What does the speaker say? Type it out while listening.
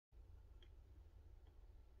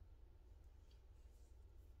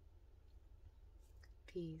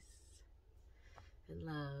Peace and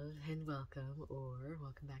love and welcome, or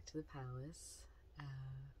welcome back to the palace.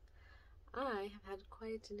 I have had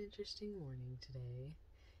quite an interesting morning today,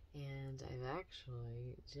 and I've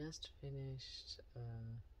actually just finished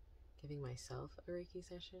giving myself a Reiki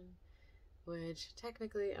session, which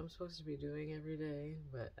technically I'm supposed to be doing every day,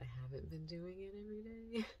 but I haven't been doing it every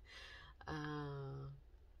day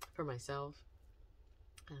for myself.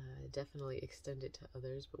 Definitely extend it to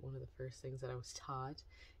others, but one of the first things that I was taught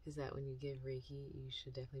is that when you give Reiki, you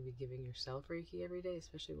should definitely be giving yourself Reiki every day,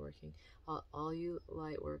 especially working. All you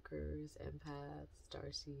light workers, empaths,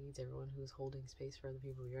 starseeds, everyone who's holding space for other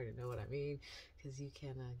people, you already know what I mean, because you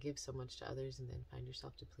can give so much to others and then find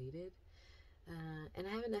yourself depleted. And I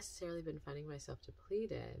haven't necessarily been finding myself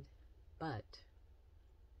depleted, but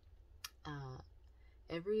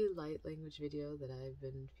every light language video that I've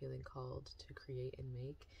been feeling called to create and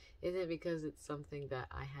make isn't because it's something that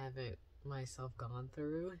I haven't myself gone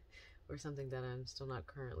through or something that I'm still not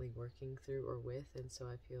currently working through or with, and so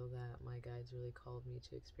I feel that my guides really called me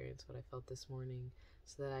to experience what I felt this morning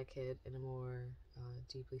so that I could, in a more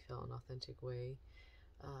deeply felt and authentic way,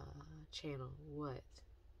 channel what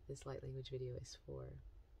this light language video is for.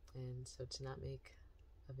 And so to not make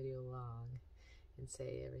a video long and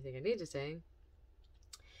say everything I need to say,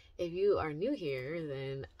 if you are new here,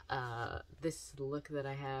 then this look that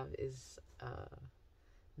I have is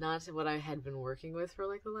not what I had been working with for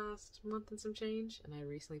like the last month and some change, and I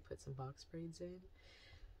recently put some box braids in,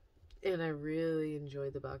 and I really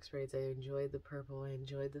enjoyed the box braids. I enjoyed the purple, I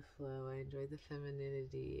enjoyed the flow, I enjoyed the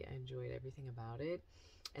femininity, I enjoyed everything about it.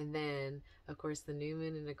 And then, of course, the new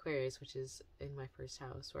moon in Aquarius, which is in my first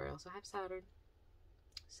house, where I also have Saturn.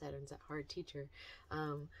 Saturn's that hard teacher.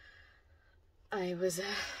 I was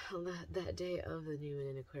that day of the new moon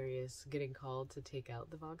in Aquarius getting called to take out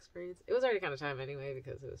the box braids. It was already kind of time anyway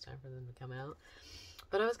because it was time for them to come out.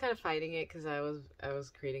 But I was kind of fighting it because I was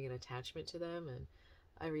creating an attachment to them, and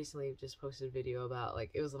I recently just posted a video about,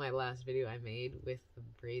 like, it was my last video I made with the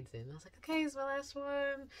braids in. I was like, okay, it's my last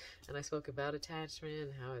one. And I spoke about attachment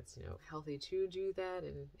and how it's, healthy to do that.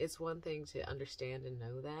 And it's one thing to understand and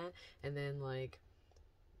know that. And then, like,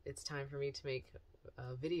 it's time for me to make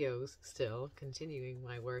videos still, continuing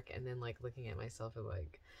my work, and then, like, looking at myself and,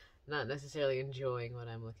 like, not necessarily enjoying what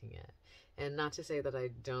I'm looking at. And not to say that I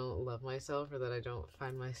don't love myself or that I don't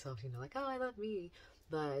find myself, like, oh, I love me.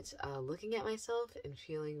 But looking at myself and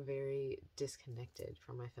feeling very disconnected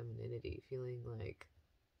from my femininity, feeling like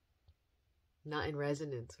not in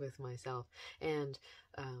resonance with myself. And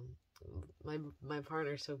my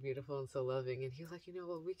partner's so beautiful and so loving, and he was like,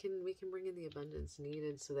 well, we can bring in the abundance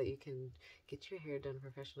needed so that you can get your hair done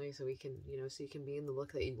professionally, so we can, so you can be in the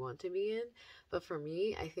look that you want to be in. But for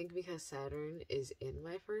me, I think because Saturn is in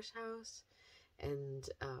my first house, and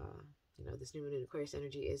this new moon in Aquarius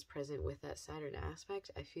energy is present with that Saturn aspect,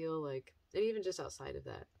 I feel like, and even just outside of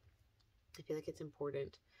that, I feel like it's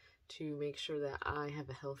important to make sure that I have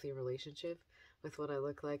a healthy relationship with what I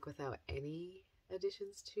look like without any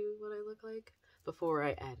additions to what I look like before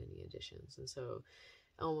I add any additions. And so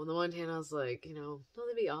on the one hand, I was like,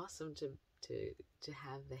 it'd be awesome to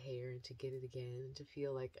have the hair and to get it again and to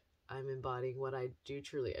feel like I'm embodying what I do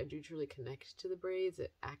truly connect to the braids.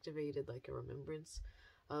 It activated like a remembrance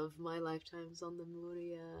of my lifetimes on the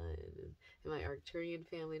Moria and in my Arcturian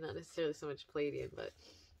family, not necessarily so much Palladian, but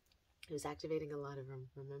it was activating a lot of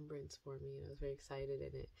remembrance for me, and I was very excited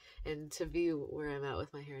in it. And to be where I'm at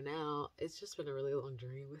with my hair now, it's just been a really long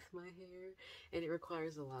journey with my hair, and it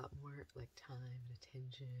requires a lot more like time and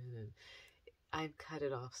attention, and I've cut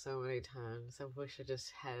it off so many times. I wish I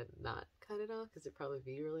just had not cut it off because it'd probably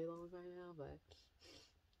be really long by now. But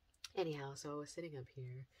anyhow, so I was sitting up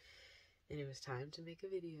here and it was time to make a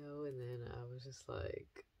video, and then I was just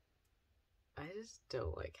like, I just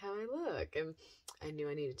don't like how I look, and I knew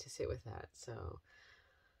I needed to sit with that. So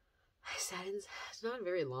I sat in, it's not a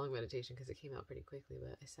very long meditation because it came out pretty quickly,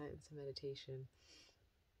 but I sat in some meditation.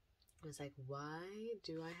 I was like, why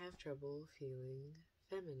do I have trouble feeling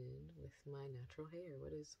feminine with my natural hair?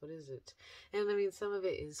 What is it? And I mean, some of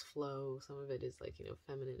it is flow, some of it is like,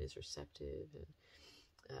 feminine is receptive,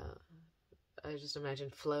 and I just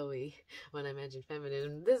imagine flowy when I imagine feminine,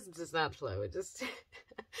 and this does not flow. It just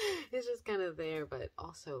it's just kind of there. But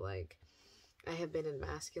also, like, I have been in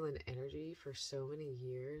masculine energy for so many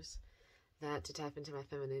years that to tap into my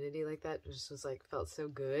femininity like that just was like, felt so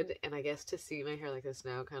good. And I guess to see my hair like this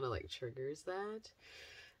now kind of like triggers that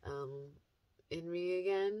in me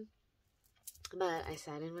again. But I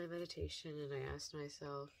sat in my meditation and I asked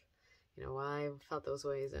myself, why I felt those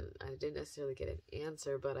ways, and I didn't necessarily get an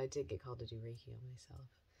answer, but I did get called to do Reiki on myself.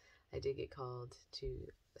 I did get called to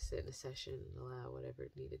sit in a session and allow whatever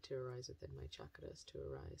needed to arise within my chakras to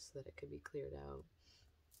arise so that it could be cleared out.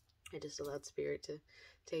 I just allowed spirit to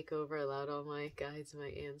take over, allowed all my guides, my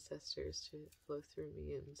ancestors to flow through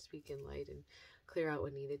me and speak in light and clear out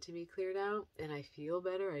what needed to be cleared out. And I feel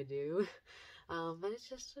better, I do. But it's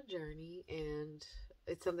just a journey, and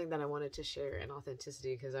it's something that I wanted to share in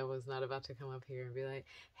authenticity, because I was not about to come up here and be like,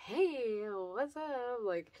 hey, what's up?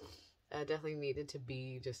 Like, I definitely needed to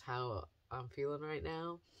be just how I'm feeling right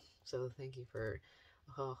now. So thank you for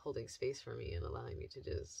holding space for me and allowing me to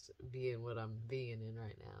just be in what I'm being in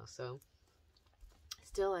right now. So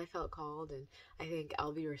still, I felt called, and I think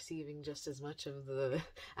I'll be receiving just as much of the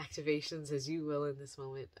activations as you will in this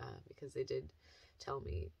moment, because they did tell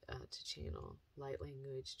me to channel light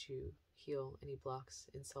language to heal any blocks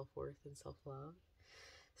in self-worth and self-love.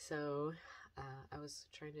 So I was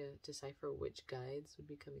trying to decipher which guides would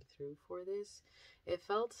be coming through for this. It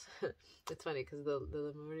felt, it's funny because the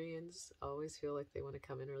Lemurians always feel like they want to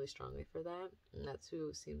come in really strongly for that. And that's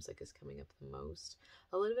who seems like is coming up the most.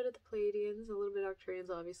 A little bit of the Pleiadians, a little bit of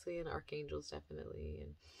Arcturians, obviously, and Archangels, definitely.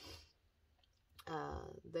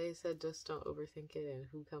 And they said just don't overthink it, and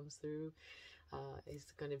who comes through is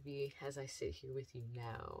going to be as I sit here with you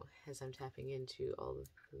now, as I'm tapping into all of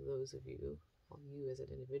those of you, all you as an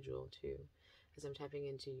individual too, as I'm tapping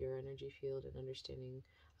into your energy field and understanding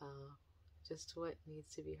just what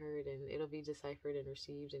needs to be heard, and it'll be deciphered and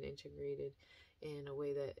received and integrated in a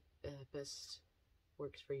way that best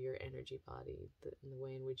works for your energy body, in the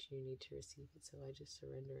way in which you need to receive it. So I just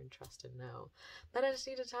surrender and trust and know. But I just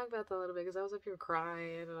need to talk about that a little bit, because I was up here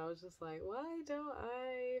crying and I was just like, why don't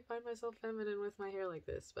I find myself feminine with my hair like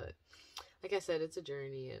this? But like I said, it's a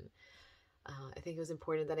journey, and I think it was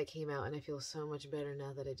important that I came out, and I feel so much better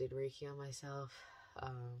now that I did Reiki on myself.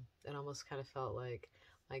 It almost kind of felt like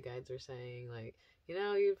my guides were saying, like, you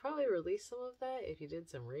know, you'd probably release some of that if you did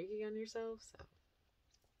some Reiki on yourself. So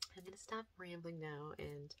I'm going to stop rambling now,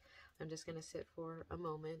 and I'm just going to sit for a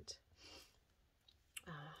moment.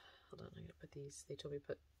 Hold on, I'm going to put these, they told me to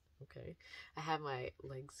put, okay. I have my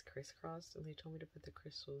legs crisscrossed, and they told me to put the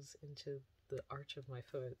crystals into the arch of my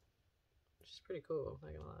foot, which is pretty cool,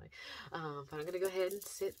 not going to lie. But I'm going to go ahead and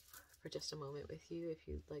sit for just a moment with you. If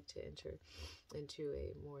you'd like to enter into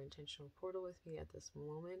a more intentional portal with me at this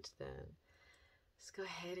moment, then just go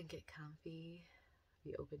ahead and get comfy.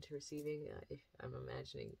 Be open to receiving. If I'm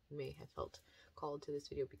imagining you may have felt called to this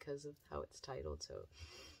video because of how it's titled. So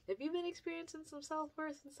if you've been experiencing some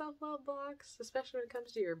self-worth and self-love blocks, especially when it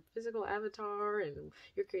comes to your physical avatar and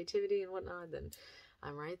your creativity and whatnot, then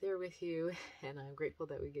I'm right there with you, and I'm grateful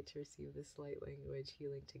that we get to receive this light language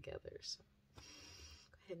healing together. So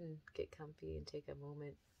go ahead and get comfy and take a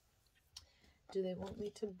moment. Do they want me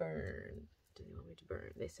to burn? Do they want me to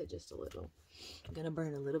burn? They said just a little. I'm going to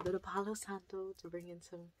burn a little bit of Palo Santo to bring in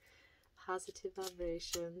some positive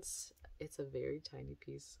vibrations. It's a very tiny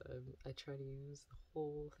piece. I try to use the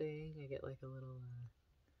whole thing. I get like a little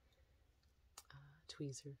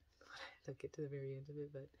tweezer. I don't get to the very end of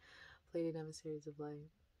it, but Pleiadian emissaries of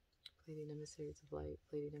light. Pleiadian emissaries of light.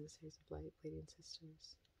 Pleiadian emissaries of light. Pleiadian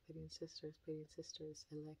sisters. Pleiadian sisters. Pleiadian sisters.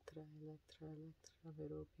 Electra, Electra, Electra.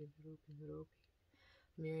 Merope, Merope, Merope.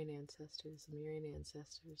 Lemurian ancestors, Lemurian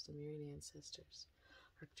ancestors, Lemurian ancestors,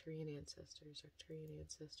 Arcturian ancestors, Arcturian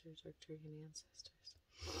ancestors, Arcturian ancestors,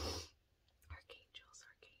 Archangels,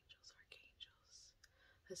 Archangels, Archangels,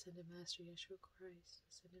 Ascended Master Yeshua Christ,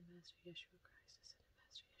 Ascended Master Yeshua Christ, Ascended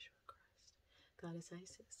Master Yeshua Christ, Goddess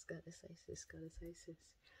Isis, Goddess Isis, Goddess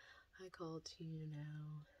Isis, I call to you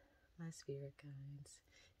now, my spirit guides.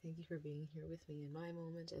 Thank you for being here with me in my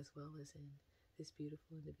moment, as well as in this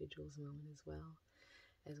beautiful individual's moment as well,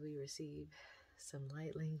 as we receive some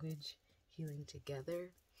light language healing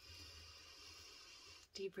together.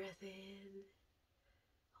 Deep breath in,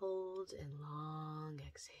 hold, and long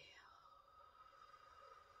exhale.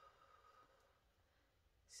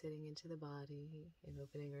 Sitting into the body and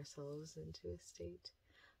opening ourselves into a state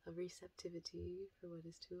of receptivity for what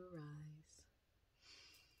is to arise.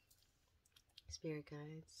 Spirit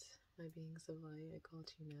guides, my beings of light, I call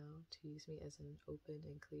to you now to use me as an open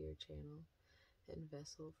and clear channel and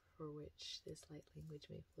vessel for which this light language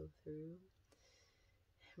may flow through,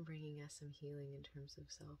 bringing us some healing in terms of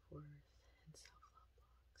self-worth and self-love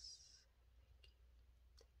blocks.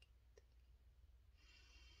 Thank you.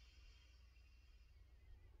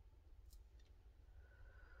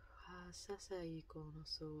 Sasai kono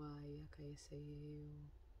soai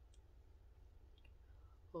akaisei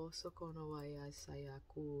o sokono waya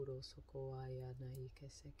sayakuro sokowaya na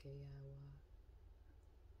ikesekeyawa.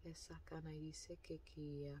 Esakana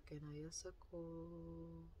isekeki akena yasako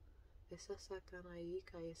Esa sakana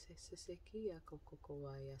ika ese sesekia kokoko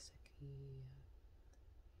aya sakia.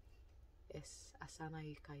 Es asana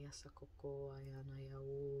ika yasa koko aya na ya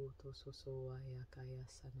u to soso aya kaya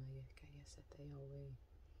sana ya kaya sete ya we.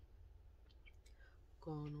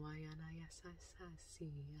 Kon waya na yasa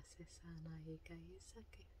sasi yasa sana ika yasa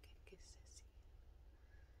ke sesi.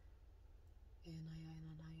 Ena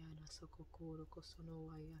na sokokoro kosono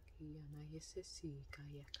waya ki yana yese si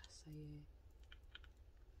kaya kasaye.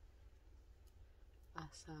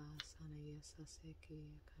 Asa sana yasa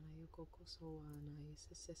seki kana yoko koso wana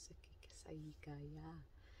yese seki kesaika ya.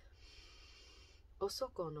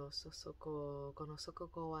 Osoko no sosoko kono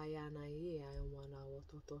sokoko wayana ia wana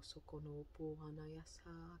wototo soko no pu hana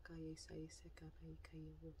yasa kaya isa ise kana ika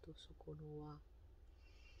woto soko no wa.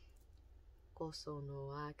 Koso no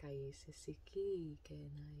wa kaya ise siki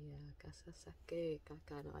kena ya kasasake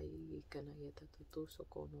kakana i kana yata tutu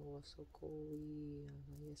soko no wa soko i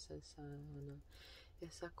ana yasa sana.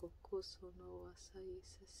 Yasa kokoso no asa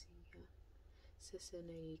isa siya.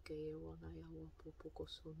 Sesene ike e wana ya wapopo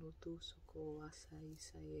koso no tu soko asa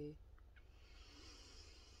isa e.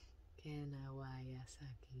 Kena wa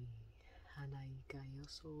yasaki. Hana ika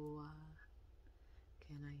yoso wa.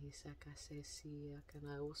 Kena isa kasesiya.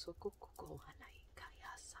 Kena uso kokoko hana ika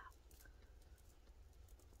yasa.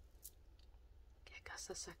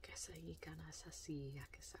 Kekasa sakesa ika nasa siya.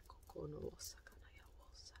 Kesa koko no osa kana ya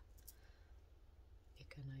wosa.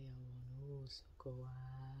 Ikana ya wono soko wa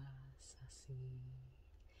sasi.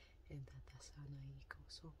 Entata sana iko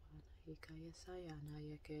sowana ika yasayana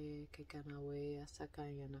yake kekanawe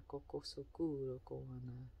asakaya na koko sukuro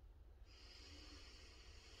koana.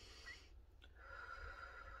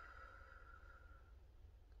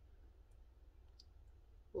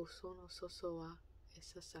 Usono sosoa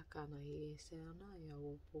esa sakana ese anaya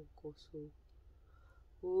wopo kosu.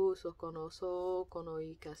 Sokono so kono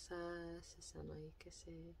ikasa sasana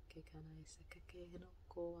ikese kekana esa kekeno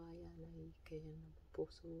koaya na ikena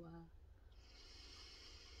posua.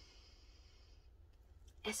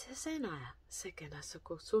 Ese sena sekena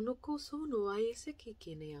soko sunuko sunu ai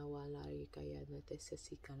sekikine awala ikaya na te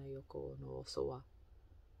sesikana yoko no osoa.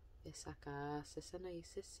 Esaka sesena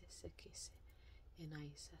ise sekise. Ena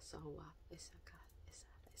isa sawa esaka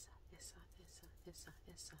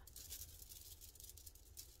esa.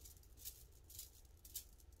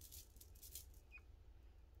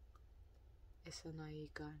 Esana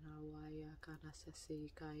ika na waya kana sesi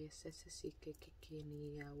ika ese sesike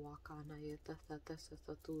kikini ya wakana ya tata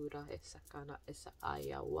satura esakana esa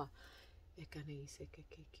ayawa. Ekane ise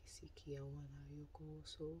keke kisiki ya wana yoko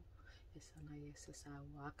so. Esana ese sa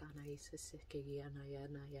wakana ise seke yana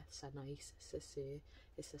ya sana ise sese.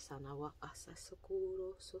 Esa sana wa asa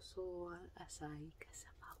sokuro soso asa ika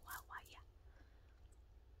sama wawaya.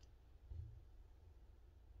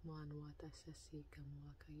 Moanu ata sesi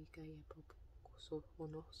kamuaka ika ya popo. So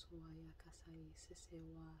hono so aya kasai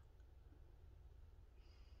sesewa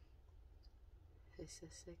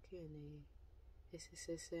esesekene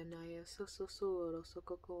esesena ya sosoro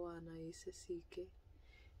sokokoana isesike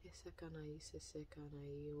esakana isesekana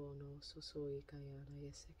iono soso ikayana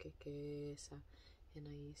esekeke esa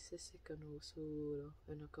ena isesekano suro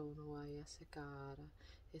ena kono aya sekara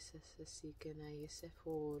esesike na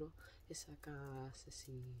eseforo esaka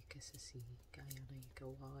sesi kayana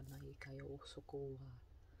ikawana ikayo sokowa.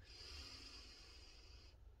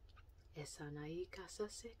 Esana ika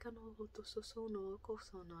saseka no hoto soso no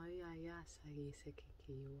koso no ya ise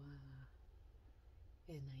kekiwa.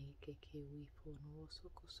 Ena ike kiwipo no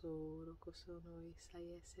sokoso rokoso no isa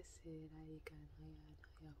yesesera ika na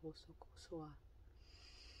ya hoso kosoa.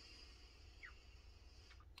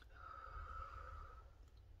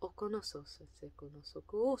 Okonoso se konoso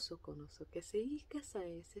koso konoso que se ika sa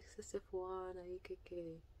ese se fuana ike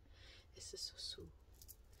ke ese sosu.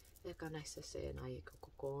 Eka na se na ika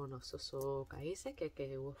kokono soso ka ise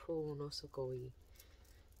ke ufu no sokoi.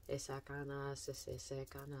 Esa kana se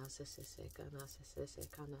kana se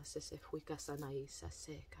fuika sana isa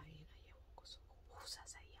se kaina ya koso usa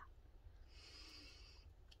saya.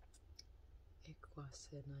 Ekwa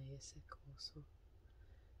se na ese koso.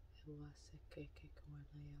 Ewa se keke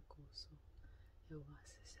koana ya koso. Ewa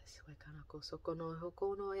se suekana koso kono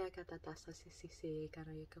hoko no ya katatasa se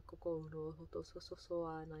kana ya koko no hoto soso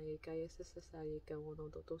ana ya kaya se sa ya ka uno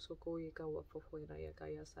toto soko ya ka wafofuena ya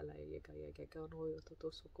kaya sala ya kaya no yo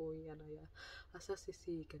toto soko ya na ya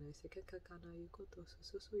asasi kana se kana ya koto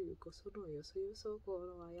soso yuko sono yo so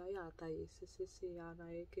kono ya ta se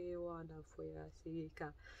ana ya ke wana fue así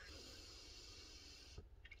ka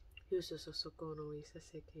Yuso soso kono isa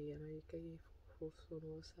se ke ya no ya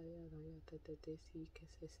fosono sayana yatate si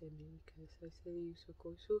keseseni kesesei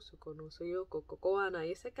soko susoko no soyoko kokoana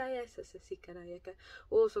isekaya sesikara yaka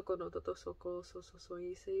o soko no toto soko soso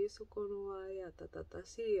isei soko no ayatata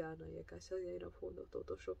si ana yaka sayana fondo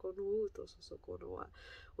toto soko no uto soko no wa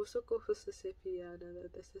osoko sesepiana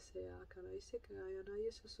da sesea kana isekaya na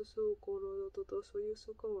yesusu kono toto soyu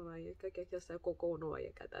soko na yaka kesa koko no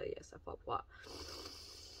yaka da yesa papa.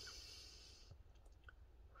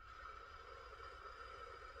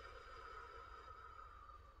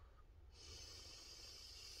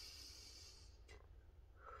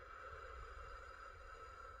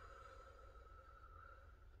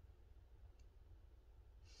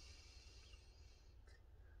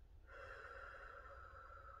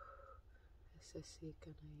 Sesi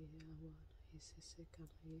kana yawa isese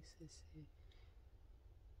kana isese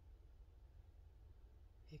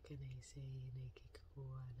ekana ise neki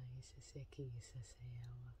kuwa na isese ki isese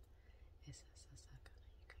yawa esasa kana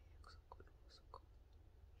ikaya soko no soko.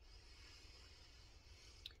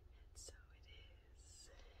 And so it is. And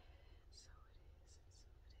so it is.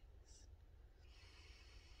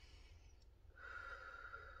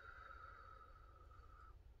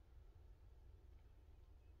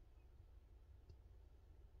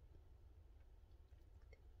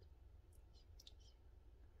 And so it is.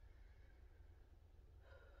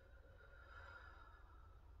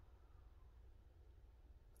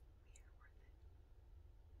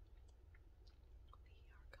 We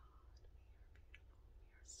are God. We are beautiful.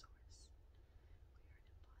 We are source.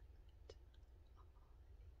 We are an embodiment of all that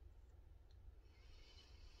is.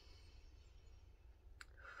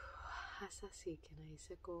 Hasasi kana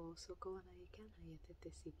iseko soko na ikana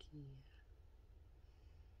yatete siki.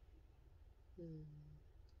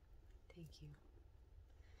 Thank you.